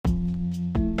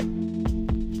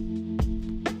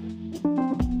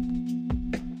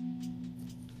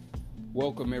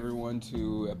Welcome everyone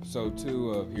to episode 2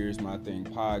 of Here's My Thing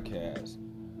podcast.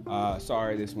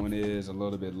 Sorry this one is a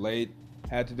little bit late.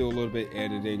 Had to do a little bit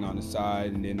editing on the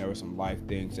side, and then there were some life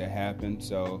things that happened.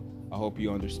 So I hope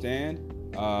you understand.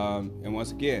 And once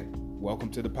again,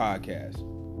 welcome to the podcast.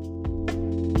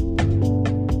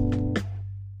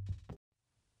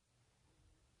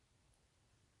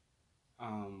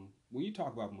 When you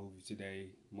talk about movies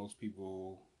today, most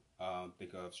people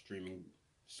think of streaming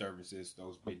services,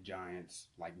 those big giants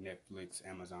like Netflix,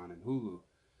 Amazon, and Hulu.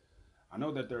 I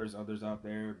know that there's others out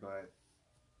there, but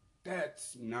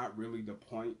that's not really the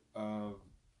point of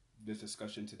this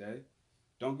discussion today.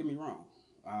 Don't get me wrong.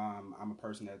 I'm a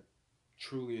person that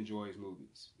truly enjoys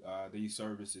movies. These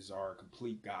services are a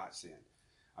complete godsend.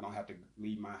 I don't have to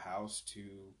leave my house to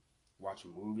watch a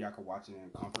movie. I can watch it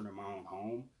in the comfort of my own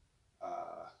home.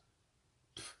 Uh,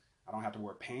 I don't have to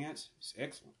wear pants. It's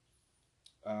excellent.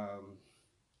 Um,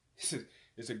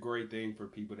 it's a great thing for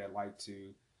people that like to,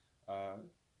 uh,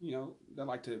 that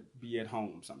like to be at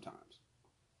home sometimes.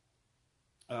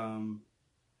 Um,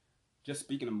 just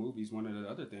speaking of movies, one of the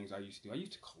other things I used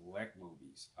to collect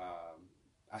movies.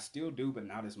 I still do, but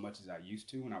not as much as I used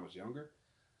to when I was younger.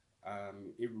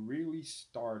 It really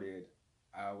started,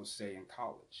 I would say, in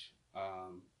college.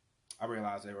 I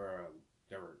realized there were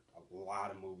a lot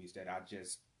of movies that I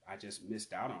just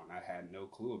missed out on. I had no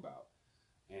clue about,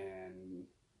 and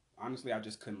honestly, I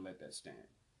just couldn't let that stand.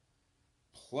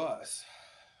 Plus,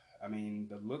 I mean,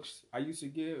 the looks I used to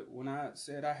get when I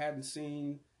said I hadn't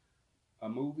seen a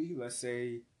movie. Let's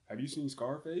say, have you seen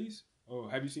Scarface? Oh,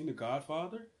 have you seen The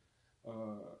Godfather?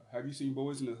 Have you seen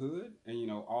Boys in the Hood?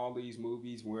 And all these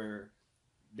movies where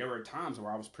there were times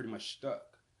where I was pretty much stuck.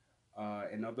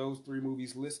 And of those three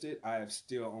movies listed, I have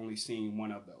still only seen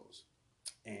one of those.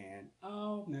 And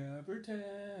I'll never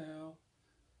tell.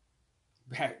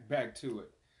 Back to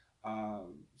it.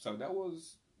 So that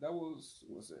was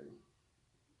what's it?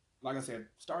 Like I said,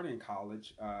 starting in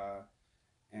college,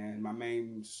 and my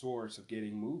main source of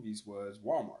getting movies was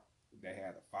Walmart. They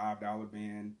had a $5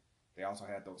 bin. They also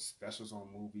had those specials on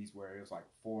movies where it was like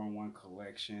 4-in-1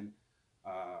 collection.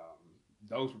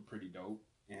 Those were pretty dope.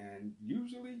 And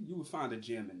usually you would find a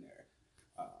gem in there.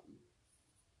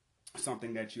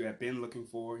 Something that you had been looking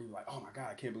for. You're like, oh my God,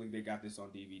 I can't believe they got this on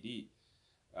DVD.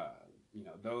 Uh,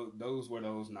 those were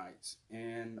those nights.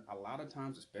 And a lot of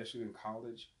times, especially in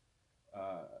college,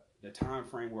 uh, the time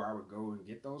frame where I would go and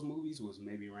get those movies was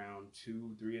maybe around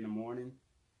 2, 3 in the morning,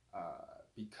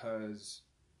 because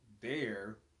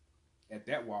there at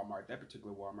that Walmart, that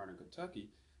particular Walmart in Kentucky,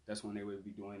 that's when they would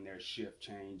be doing their shift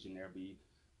change, and there'd be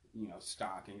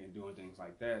stocking and doing things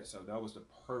like that. So that was the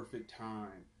perfect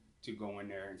time to go in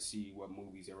there and see what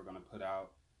movies they were going to put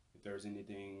out, if there was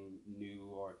anything new,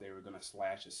 or if they were going to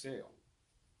slash a sale.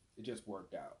 It just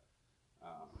worked out.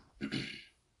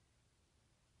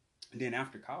 And then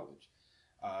after college,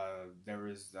 there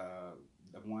is the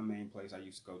one main place I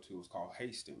used to go to was called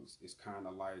Hastings. It's kind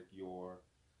of like your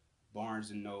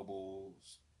Barnes and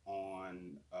Nobles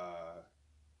on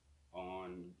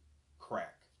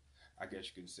crack, I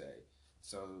guess you could say.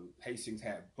 So Hastings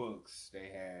had books. They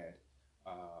had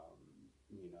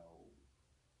you know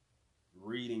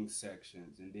reading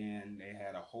sections, and then they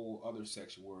had a whole other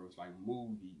section where it was like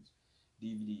movies,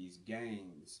 DVDs,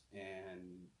 games,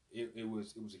 and it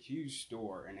was a huge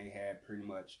store, and they had pretty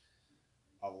much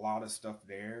a lot of stuff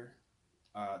there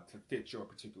to fit your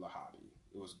particular hobby.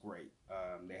 It was great.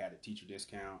 They had a teacher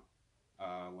discount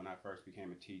when I first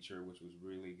became a teacher, which was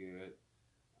really good.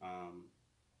 Um,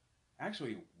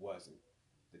 Actually, it wasn't.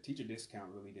 The teacher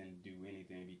discount really didn't do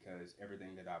anything because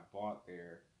everything that I bought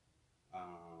there,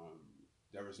 um,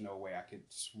 there was no way I could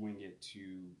swing it to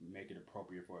make it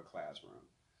appropriate for a classroom.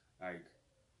 Like,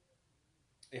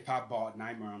 if I bought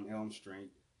Nightmare on Elm Street,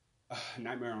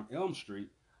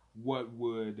 what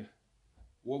would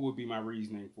what would be my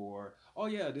reasoning for? Oh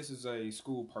yeah, this is a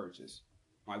school purchase.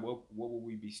 Like, what would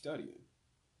we be studying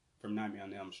from Nightmare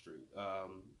on Elm Street?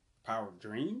 Power of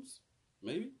Dreams,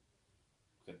 maybe.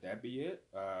 Could that be it?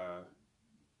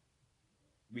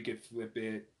 We could flip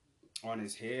it on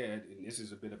his head, and this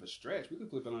is a bit of a stretch. We could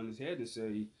flip it on his head and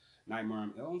say Nightmare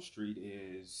on Elm Street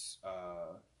is,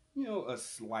 a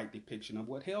slight depiction of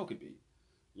what hell could be.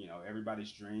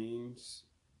 Everybody's dreams.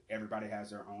 Everybody has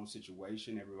their own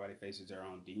situation. Everybody faces their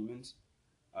own demons.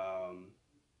 Um,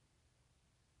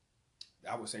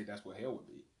 I would say that's what hell would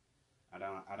be.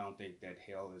 I don't think that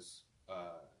hell is.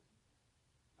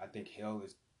 I think hell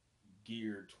is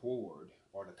geared toward,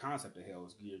 or the concept of hell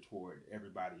is geared toward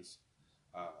everybody's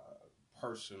uh,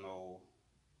 personal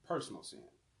personal sin.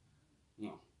 You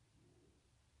know,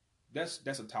 that's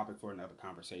a topic for another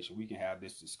conversation. We can have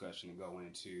this discussion and go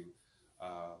into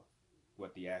uh,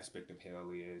 what the aspect of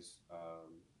hell is,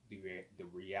 the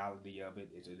reality of it.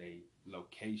 Is it a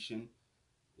location?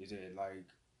 Is it like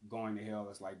going to hell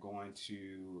is like going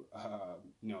to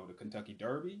the Kentucky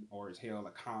Derby, or is hell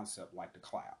a concept like the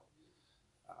cloud?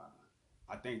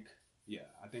 I think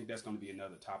I think that's going to be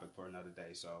another topic for another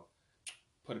day. So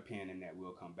put a pin in that.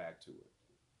 We'll come back to it.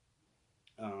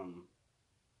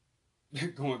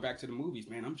 Going back to the movies,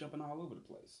 man, I'm jumping all over the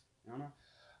place. You know?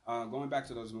 Going back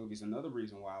to those movies, another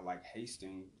reason why I like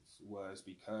Hastings was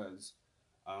because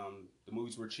the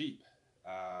movies were cheap.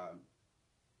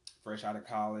 Fresh out of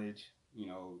college,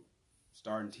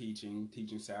 starting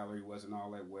teaching salary wasn't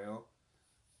all that well.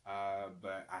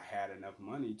 But I had enough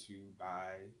money to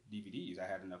buy DVDs. I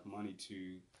had enough money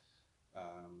to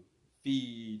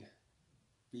feed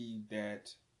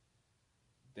that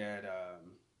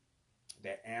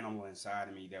animal inside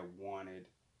of me that wanted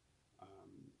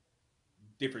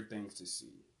different things to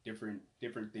see, different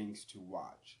things to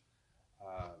watch.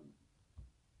 Um,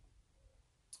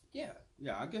 yeah.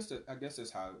 I guess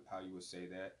that's how you would say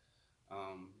that.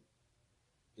 Um,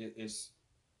 it's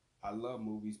I love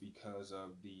movies because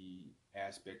of the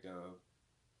aspect of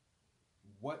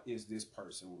what is this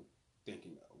person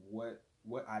thinking of? What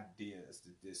ideas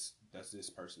does this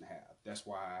person have? That's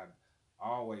why I've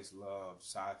always loved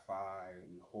sci-fi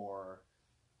and horror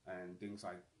and things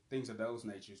of those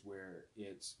natures where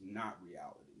it's not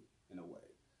reality in a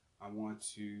way. I want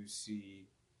to see,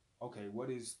 okay, what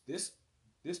is this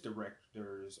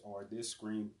director's or this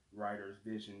screenwriter's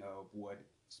vision of what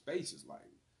space is like?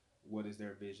 What is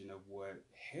their vision of what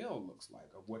hell looks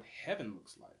like, of what heaven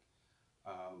looks like?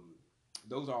 Um,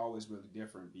 those are always really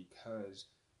different because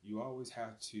you always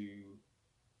have to,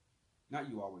 not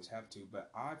you always have to,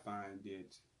 but I find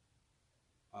it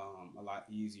a lot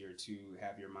easier to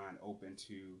have your mind open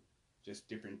to just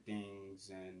different things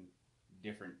and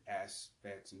different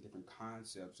aspects and different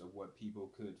concepts of what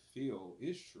people could feel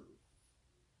is true.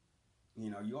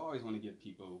 You always want to give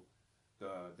people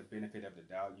the benefit of the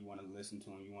doubt. You want to listen to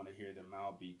them. You want to hear them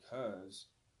out because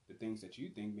the things that you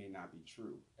think may not be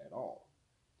true at all.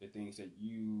 The things that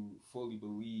you fully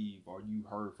believe or you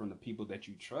heard from the people that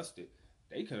you trusted,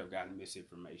 they could have gotten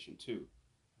misinformation too.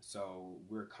 So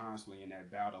we're constantly in that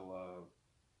battle of,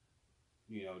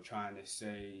 trying to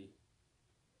say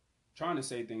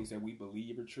things that we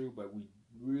believe are true, but we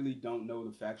really don't know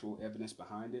the factual evidence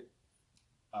behind it.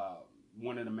 Um,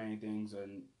 One of the main things,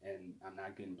 and I'm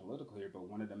not getting political here, but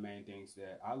one of the main things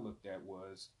that I looked at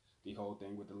was the whole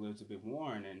thing with Elizabeth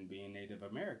Warren and being Native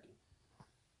American.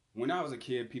 When I was a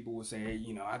kid, people would say,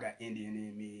 hey, I got Indian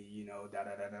in me, da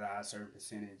da da da da, a certain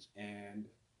percentage, and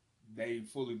they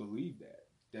fully believe that.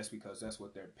 That's because that's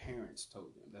what their parents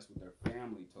told them. That's what their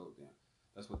family told them.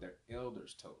 That's what their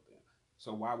elders told them.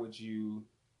 So why would you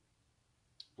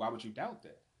doubt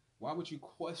that? Why would you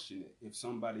question it if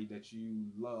somebody that you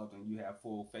loved and you have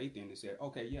full faith in and said,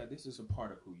 okay, yeah, this is a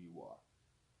part of who you are?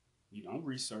 You don't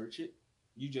research it.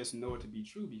 You just know it to be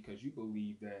true because you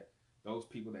believe that those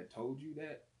people that told you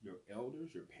that, your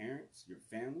elders, your parents, your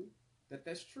family,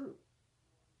 that's true.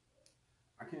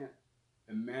 I can't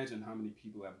imagine how many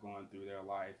people have gone through their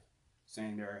life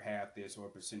saying they're half this or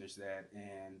percentage that,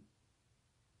 and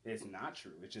it's not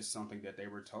true. It's just something that they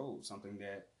were told, something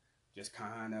that just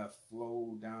kind of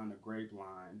flowed down the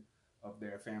grapevine of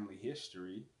their family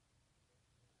history,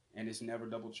 and it's never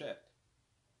double checked.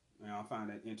 I find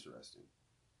that interesting.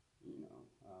 You know,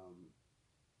 um,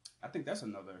 I think that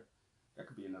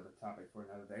could be another topic for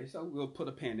another day. So we'll put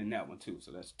a pin in that one too.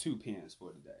 So that's 2 pins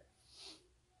for today.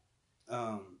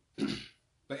 Um,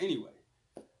 but anyway,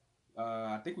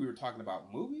 I think we were talking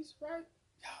about movies, right?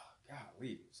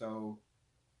 Golly. So,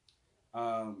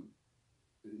 um,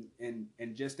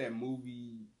 and just that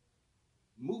movie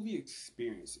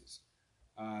experiences.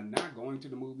 Not going to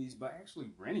the movies, but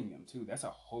actually renting them too. That's a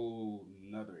whole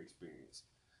nother experience.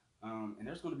 And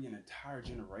there's going to be an entire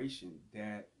generation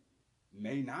that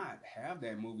may not have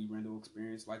that movie rental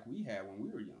experience like we had when we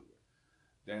were younger.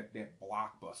 That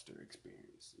blockbuster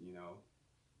experience,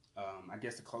 I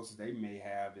guess the closest they may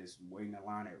have is waiting in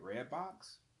line at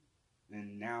Redbox,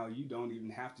 and now you don't even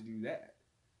have to do that.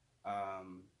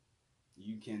 Um,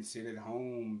 you can sit at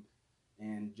home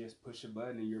and just push a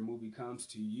button and your movie comes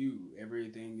to you.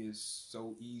 Everything is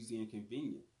so easy and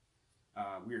convenient.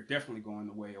 We are definitely going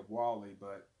the way of Wall-E,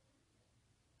 but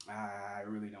I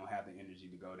really don't have the energy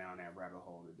to go down that rabbit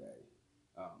hole today.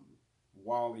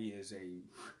 Wall-E is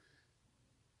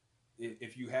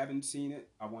if you haven't seen it,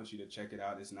 I want you to check it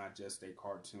out. It's not just a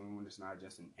cartoon. It's not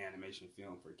just an animation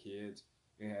film for kids.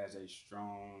 It has a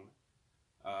strong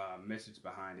message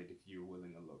behind it if you're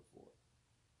willing to look for it.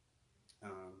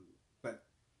 But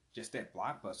just that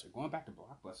Blockbuster, going back to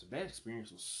Blockbuster, that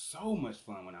experience was so much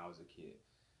fun when I was a kid.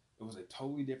 It was a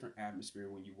totally different atmosphere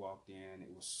when you walked in. It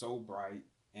was so bright,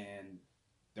 and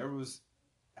there was,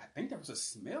 I think there was a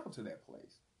smell to that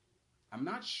place. I'm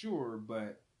not sure,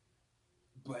 but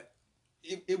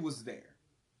it was there.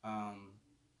 Um,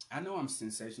 I know I'm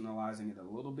sensationalizing it a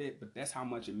little bit, but that's how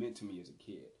much it meant to me as a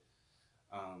kid.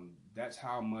 That's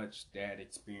how much that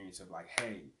experience of like,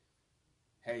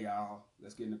 hey y'all,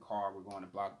 let's get in the car. We're going to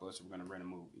Blockbuster. We're going to rent a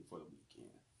movie for the weekend.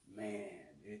 Man,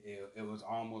 it was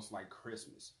almost like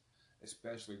Christmas,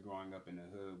 especially growing up in the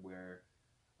hood where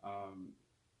um,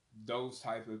 those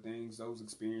type of things, those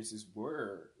experiences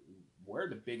were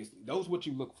the biggest. Those what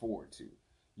you look forward to.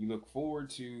 You look forward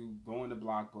to going to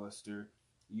Blockbuster.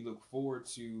 You look forward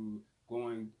to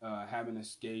going having a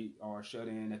skate or shut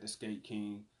in at the Skate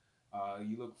King.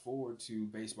 You look forward to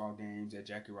baseball games at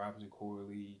Jackie Robinson Core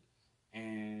League,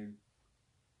 and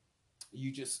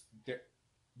you just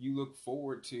you look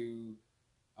forward to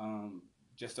um,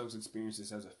 just those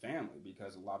experiences as a family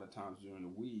because a lot of times during the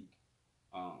week,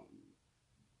 um,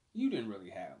 you didn't really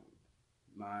have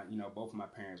them. Both of my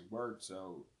parents worked,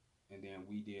 so and then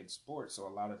we did sports, so a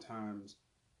lot of times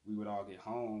we would all get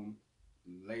home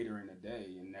later in the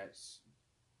day, and that's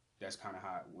kind of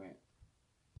how it went.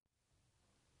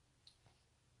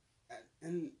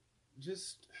 And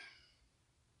just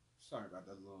sorry about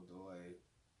that little delay.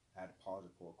 I had to pause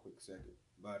it for a quick second,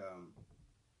 but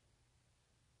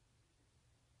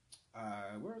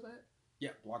where was that?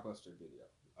 Yeah, Blockbuster Video.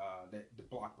 That the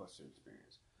Blockbuster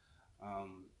experience.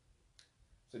 Um,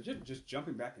 so just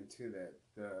jumping back into that,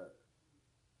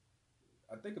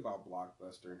 I think about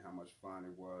Blockbuster and how much fun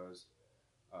it was.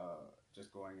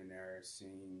 Just going in there,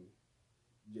 seeing,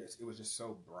 yes, it was just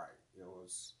so bright. It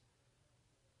was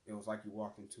like you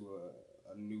walked into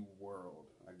a new world,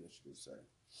 I guess you could say.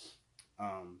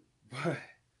 Um, but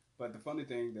but the funny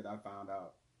thing that I found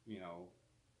out, you know,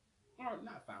 or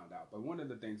not found out, but one of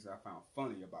the things that I found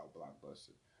funny about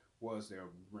Blockbuster was their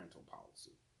rental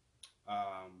policy.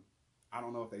 Um, I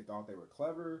don't know if they thought they were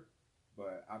clever,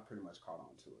 but I pretty much caught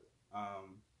on to it.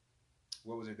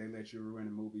 What was it? They let you rent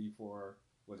a movie for,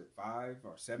 was it 5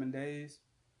 or 7 days?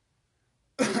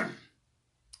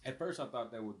 At first, I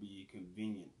thought that would be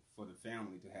convenient for the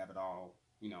family to have it all,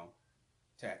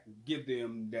 to give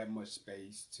them that much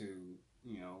space to,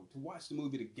 to watch the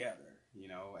movie together,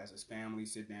 as a family,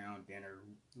 sit down, dinner,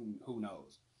 who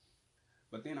knows.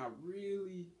 But then I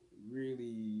really,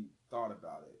 really thought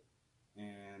about it.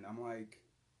 And I'm like,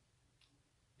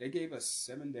 they gave us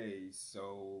 7 days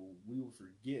so we would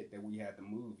forget that we had the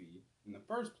movie in the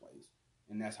first place.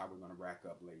 And that's how we're going to rack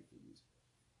up late fees.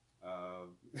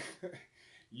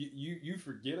 You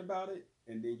forget about it,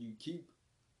 and then you keep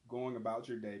going about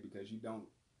your day because you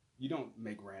don't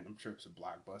make random trips to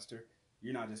Blockbuster.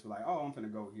 You're not just like, oh, I'm gonna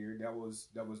go here. That was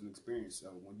an experience.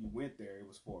 So when you went there, it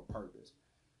was for a purpose,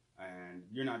 and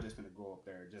you're not just gonna go up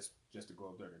there just to go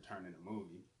up there to turn in a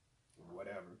movie or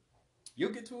whatever.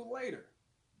 You'll get to it later.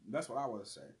 That's what I would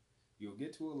say. You'll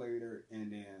get to it later,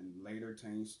 and then later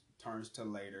turns to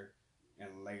later,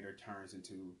 and later turns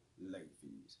into late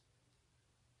fees.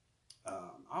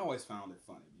 I always found it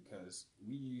funny because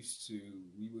we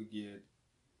would get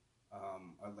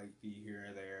a late fee here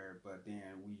or there, but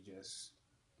then we just,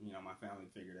 my family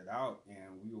figured it out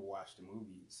and we would watch the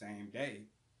movie same day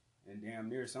and damn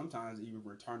near sometimes even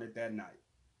return it that night.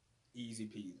 Easy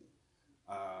peasy.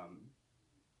 Um,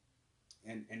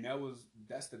 and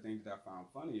that's the thing that I found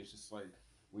funny. It's just like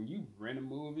when you rent a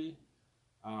movie,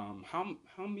 how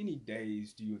many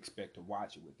days do you expect to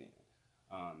watch it within?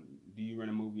 Do you rent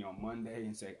a movie on Monday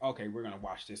and say, okay, we're gonna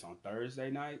watch this on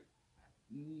Thursday night?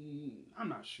 I'm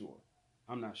not sure.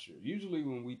 I'm not sure. Usually,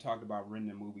 when we talked about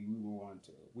renting a movie,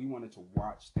 we wanted to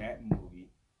watch that movie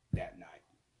that night.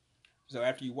 So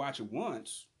after you watch it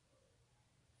once,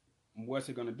 what's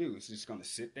it gonna do? It's just gonna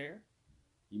sit there.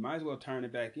 You might as well turn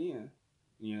it back in,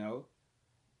 you know,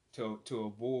 to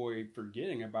avoid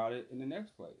forgetting about it in the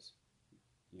next place,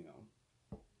 you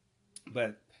know.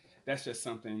 But that's just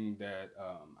something that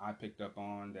I picked up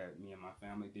on that me and my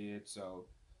family did. So,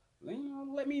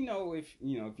 let me know if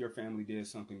your family did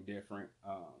something different.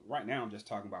 Right now, I'm just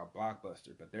talking about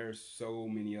Blockbuster, but there's so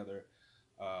many other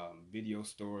video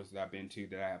stores that I've been to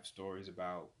that I have stories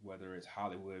about, whether it's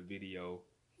Hollywood Video,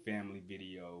 Family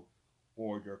Video,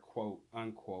 or your quote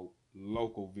unquote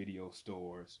local video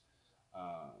stores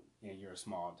in your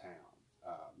small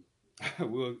town.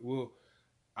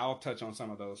 I'll touch on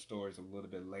some of those stories a little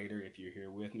bit later. If you're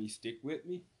here with me, stick with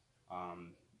me.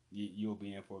 You'll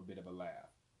be in for a bit of a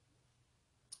laugh.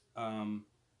 Um,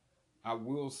 I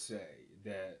will say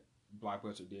that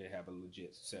Blockbuster did have a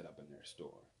legit setup in their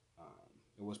store.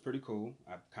 It was pretty cool.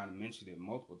 I've kind of mentioned it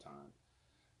multiple times.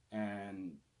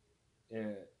 And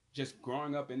just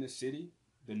growing up in the city,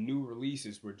 the new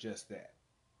releases were just that,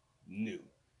 new.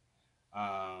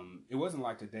 It wasn't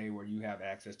like today where you have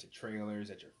access to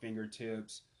trailers at your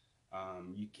fingertips.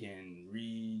 You can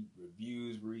read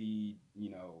reviews,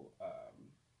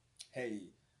 hey,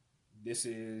 this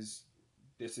is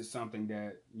something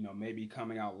that may be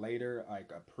coming out later,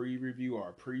 like a pre-review or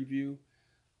a preview.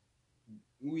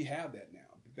 We have that now.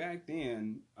 Back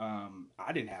then,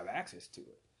 I didn't have access to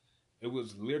it. It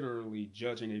was literally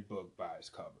judging a book by its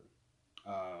cover.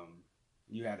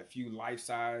 You had a few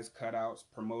life-size cutouts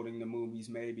promoting the movies.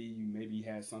 Maybe you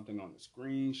had something on the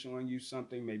screen showing you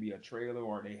something, maybe a trailer,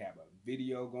 or they have a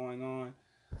video going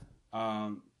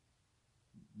on.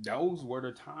 Those were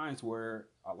the times where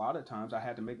a lot of times I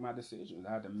had to make my decisions.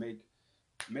 I had to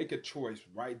make a choice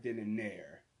right then and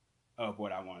there of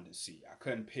what I wanted to see. I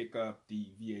couldn't pick up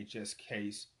the VHS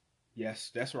case.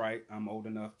 Yes, that's right. I'm old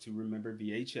enough to remember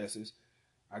VHSs.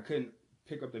 I couldn't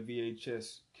pick up the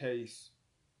VHS case,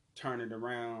 turn it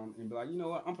around, and be like, you know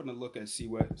what? I'm going to look and see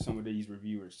what some of these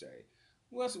reviewers say.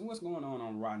 What's going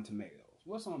on Rotten Tomatoes?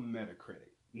 What's on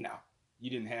Metacritic? No, you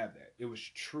didn't have that. It was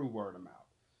true word of mouth.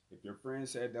 If your friend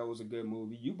said that was a good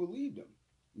movie, you believed them.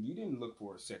 You didn't look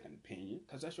for a second opinion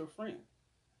because that's your friend.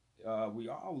 We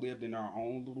all lived in our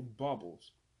own little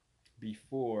bubbles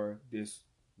before this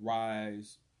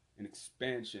rise and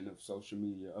expansion of social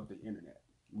media, of the internet.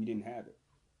 We didn't have it.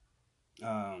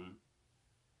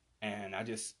 And I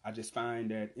just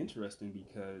find that interesting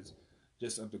because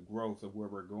just of the growth of where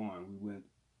we're going.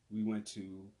 We went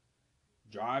to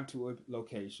drive to a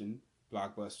location,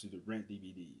 Blockbuster, to rent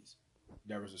DVDs.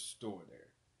 There was a store there.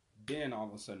 Then all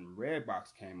of a sudden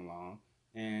Redbox came along,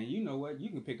 and you know what? You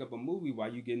can pick up a movie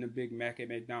while you getting a Big Mac at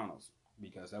McDonald's,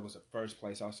 because that was the first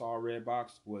place I saw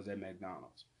Redbox was at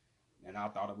McDonald's. And I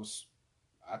thought it was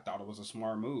a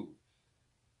smart move.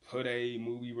 Put a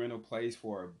movie rental place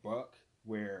for $1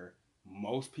 where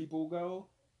most people go,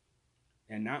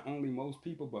 and not only most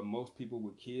people, but most people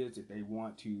with kids, if they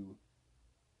want to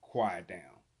quiet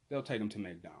down, they'll take them to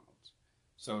McDonald's.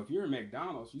 So if you're at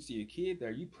McDonald's, you see a kid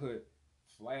there, you put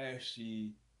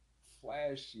flashy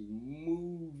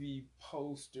movie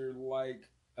poster like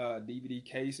DVD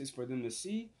cases for them to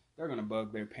see, they're gonna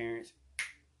bug their parents.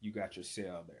 You got your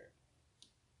sale there.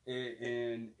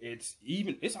 And it's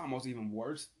almost even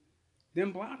worse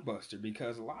than Blockbuster,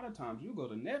 because a lot of times you'll go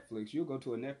to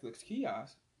a Netflix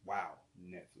kiosk. Wow,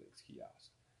 Netflix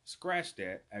kiosk. Scratch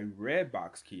that, a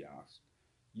Redbox kiosk.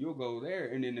 You'll go there,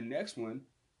 and then the next one,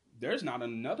 there's not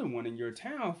another one in your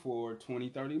town for 20,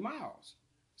 30 miles.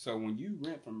 So when you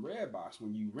rented from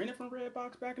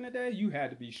Redbox back in the day, you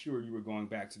had to be sure you were going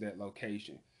back to that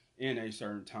location in a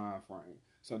certain time frame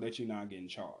so that you're not getting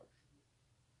charged.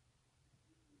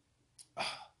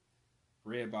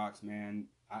 Redbox, man.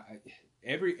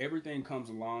 Everything comes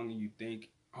along and you think,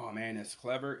 oh man, that's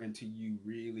clever, until you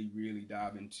really, really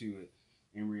dive into it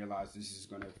and realize this is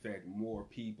going to affect more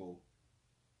people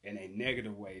in a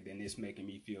negative way than it's making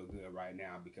me feel good right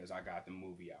now because I got the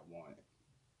movie I wanted.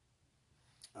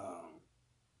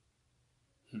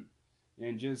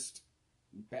 And just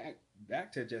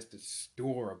back to just the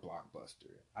store of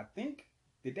Blockbuster. I think,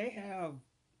 did they have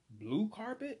blue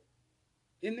carpet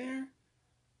in there?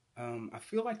 I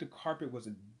feel like the carpet was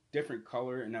a different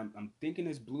color, and I'm thinking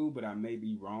it's blue, but I may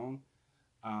be wrong.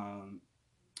 I'm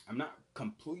not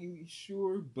completely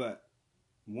sure, but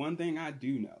one thing I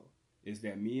do know is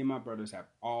that me and my brothers have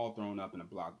all thrown up in a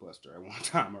Blockbuster at one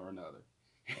time or another.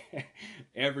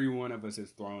 Every one of us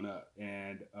has thrown up,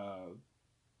 and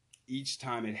each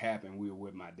time it happened, we were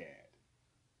with my dad.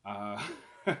 I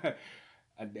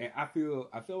feel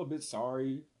a bit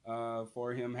sorry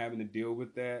for him having to deal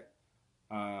with that,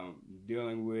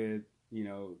 dealing with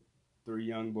 3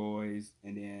 young boys,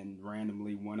 and then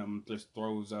randomly one of them just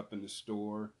throws up in the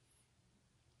store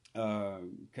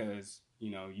because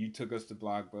you took us to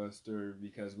Blockbuster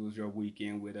because it was your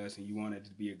weekend with us and you wanted it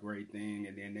to be a great thing,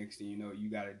 and then next thing you know, you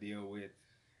got to deal with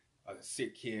a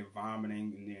sick kid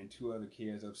vomiting, and then 2 other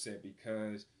kids upset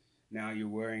because now you're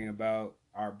worrying about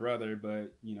our brother,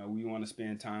 but we want to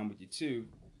spend time with you too.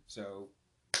 So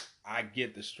I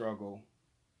get the struggle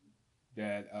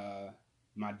that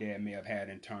my dad may have had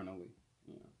internally.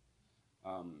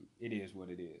 It is what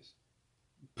it is,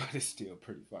 but it's still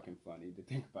pretty fucking funny to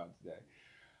think about today.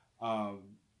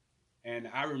 And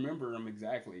I remember him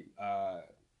exactly.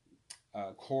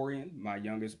 Corian, my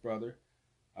youngest brother,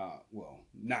 well,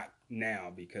 not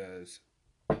now because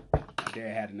my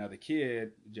dad had another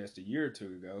kid just a year or 2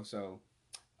 ago. So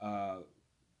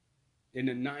in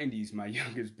the 90s, my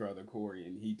youngest brother,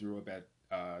 Corian, he threw up at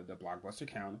the Blockbuster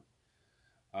counter.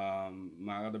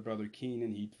 My other brother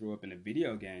Keenan, he threw up in the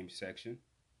video game section.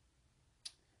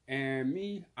 And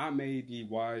me, I made the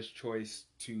wise choice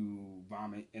to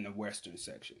vomit in the Western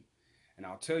section. And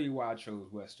I'll tell you why I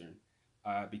chose Western.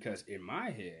 Because in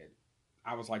my head,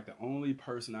 I was like the only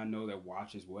person I know that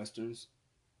watches Westerns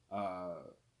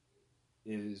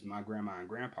is my grandma and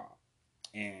grandpa.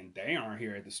 And they aren't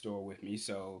here at the store with me,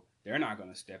 so they're not going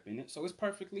to step in it. So it's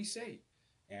perfectly safe.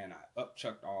 And I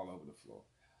upchucked all over the floor.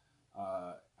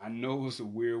 I know it's a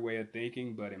weird way of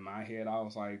thinking, but in my head, I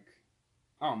was like,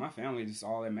 oh, my family is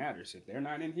all that matters. If they're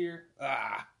not in here,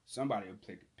 somebody will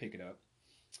pick it up.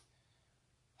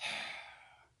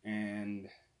 And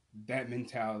that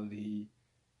mentality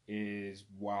is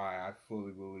why I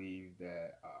fully believe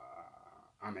that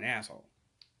I'm an asshole.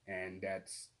 And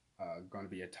that's going to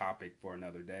be a topic for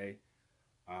another day.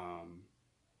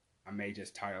 I may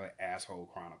just title it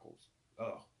Asshole Chronicles.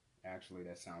 Oh, actually,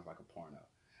 that sounds like a porno.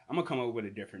 I'm going to come up with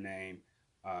a different name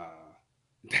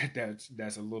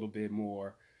that's a little bit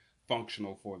more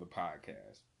functional for the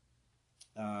podcast.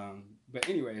 But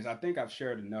anyways, I think I've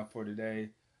shared enough for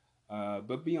today.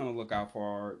 But be on the lookout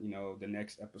for, the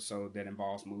next episode that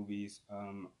involves movies.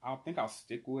 I'll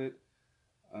stick with,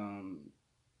 I'm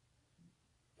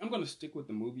going to stick with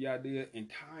the movie idea and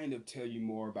kind of tell you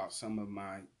more about some of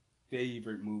my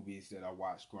favorite movies that I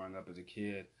watched growing up as a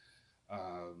kid.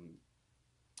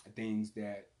 Things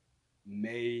that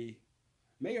may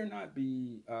or not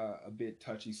be a bit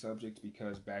touchy subjects,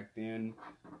 because back then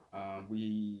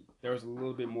there was a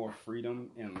little bit more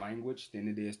freedom in language than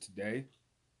it is today.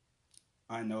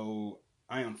 I know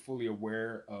I am fully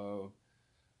aware of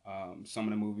some of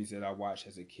the movies that I watched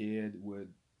as a kid would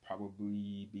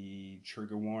probably be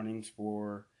trigger warnings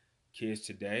for kids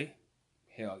today,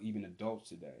 hell, even adults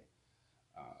today.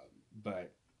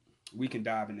 But we can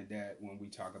dive into that when we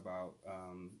talk about,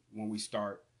 when we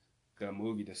start the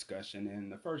movie discussion.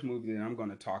 And the first movie that I'm going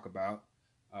to talk about,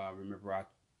 remember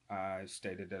I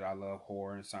stated that I love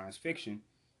horror and science fiction.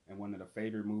 And one of the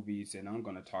favorite movies that I'm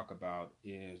going to talk about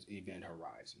is Event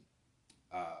Horizon.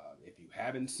 If you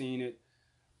haven't seen it,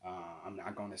 I'm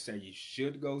not going to say you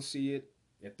should go see it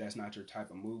if that's not your type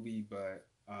of movie, but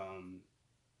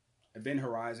Event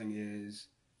Horizon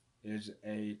is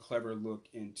a clever look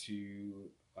into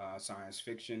science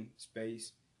fiction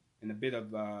space and a bit of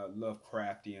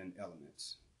Lovecraftian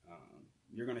elements.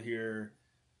 You're going to hear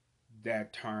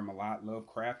that term a lot,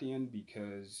 Lovecraftian,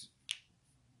 because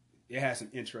it has some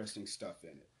interesting stuff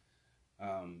in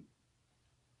it.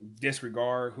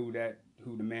 Disregard who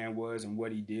the man was and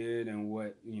what he did and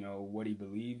what he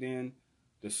believed in.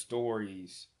 The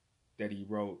stories that he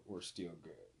wrote were still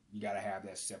good. You got to have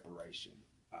that separation.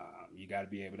 You got to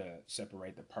be able to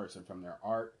separate the person from their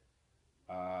art,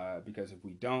 because if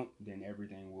we don't, then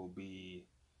everything will be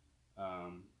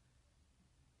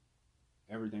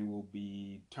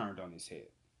turned on its head.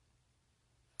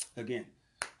 Again,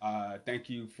 thank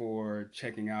you for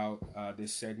checking out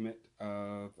this segment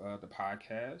of the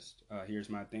podcast. Here's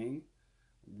my thing.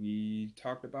 We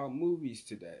talked about movies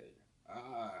today.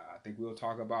 I think we'll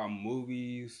talk about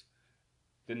movies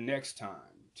the next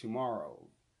time, tomorrow,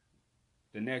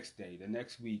 the next day, the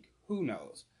next week. Who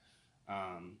knows?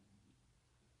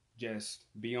 Just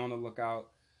be on the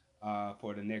lookout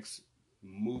for the next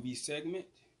movie segment,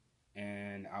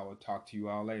 and I will talk to you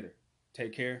all later.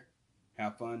 Take care.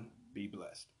 Have fun. Be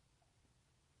blessed.